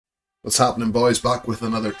What's happening, boys? Back with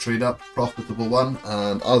another trade up, profitable one,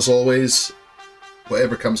 and as always,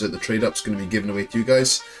 whatever comes out the trade up is going to be given away to you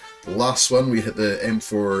guys. The last one, we hit the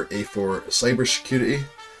M4A4 cybersecurity,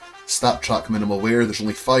 stat track minimal wear. There's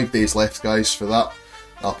only 5 days left, guys, for that.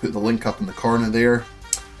 I'll put the link up in the corner there.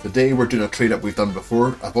 Today we're doing a trade up we've done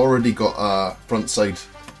before. I've already got a front side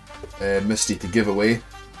Misty to give away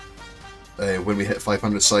when we hit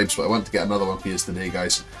 500 subs, but I want to get another one for you today,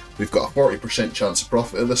 guys. We've got a 40% chance of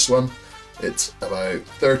profit of this one. It's about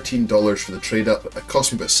 $13 for the trade up. It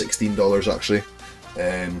cost me about $16 actually,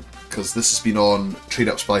 because this has been on Trade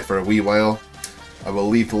Up Spy for a wee while. I will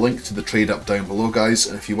leave the link to the trade up down below, guys,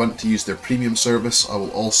 and if you want to use their premium service, I will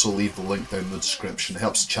also leave the link down in the description. It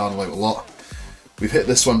helps the channel out a lot. We've hit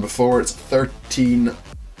this one before. It's a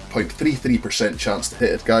 13.33% chance to hit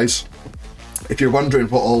it, guys. If you're wondering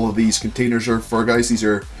what all of these containers are for, guys, these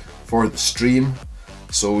are for the stream.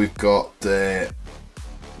 So we've got 10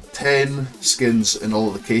 skins in all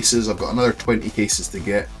of the cases. I've got another 20 cases to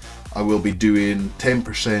get. I will be doing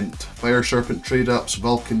 10% Fire Serpent trade ups,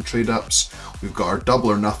 Vulcan trade ups. We've got our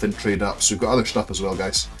double or nothing trade ups. We've got other stuff as well,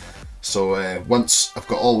 guys. So once I've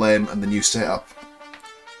got all them and the new setup,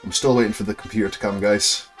 I'm still waiting for the computer to come,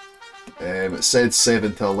 guys. It said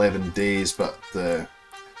 7 to 11 days, but I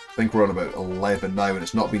think we're on about 11 now and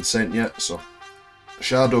it's not been sent yet. So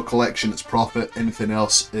Shadow Collection, it's profit. Anything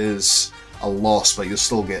else is a loss, but you'll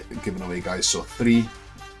still get given away, guys. So 3,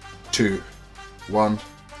 2, 1.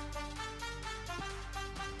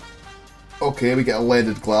 Okay, we get a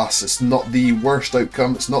leaded glass. It's not the worst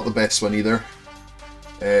outcome. It's not the best one either.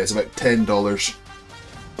 It's about $10.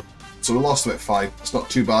 So we lost about 5. It's not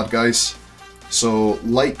too bad, guys. So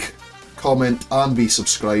like, comment and be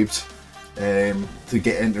subscribed to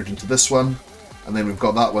get entered into this one. And then we've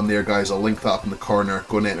got that one there, guys. I'll link that up in the corner.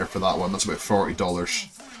 Go and enter for that one. That's about $40.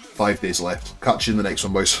 5 days left. Catch you in the next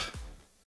one, boys.